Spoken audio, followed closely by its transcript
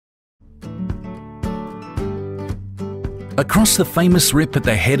Across the famous rip at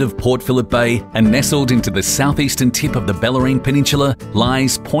the head of Port Phillip Bay and nestled into the southeastern tip of the Bellarine Peninsula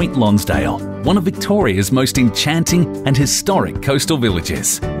lies Point Lonsdale, one of Victoria's most enchanting and historic coastal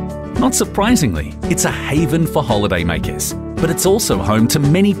villages. Not surprisingly, it's a haven for holidaymakers, but it's also home to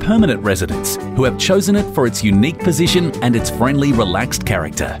many permanent residents who have chosen it for its unique position and its friendly, relaxed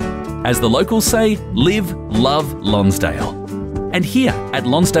character. As the locals say, live, love Lonsdale. And here at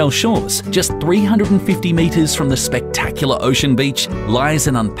Lonsdale Shores, just 350 metres from the spectacular ocean beach, lies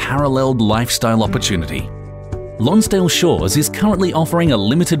an unparalleled lifestyle opportunity. Lonsdale Shores is currently offering a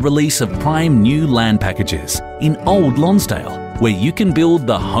limited release of prime new land packages in Old Lonsdale, where you can build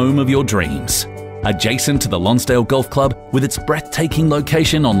the home of your dreams. Adjacent to the Lonsdale Golf Club, with its breathtaking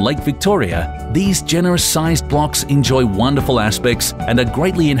location on Lake Victoria, these generous-sized blocks enjoy wonderful aspects and are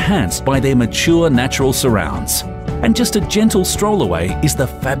greatly enhanced by their mature natural surrounds. And just a gentle stroll away is the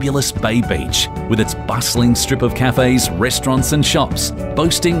fabulous Bay Beach, with its bustling strip of cafes, restaurants and shops,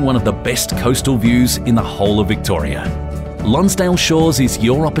 boasting one of the best coastal views in the whole of Victoria. Lonsdale Shores is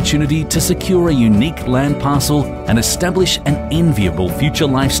your opportunity to secure a unique land parcel and establish an enviable future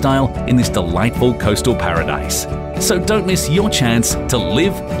lifestyle in this delightful coastal paradise. So don't miss your chance to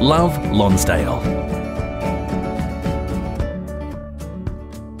live, love Lonsdale.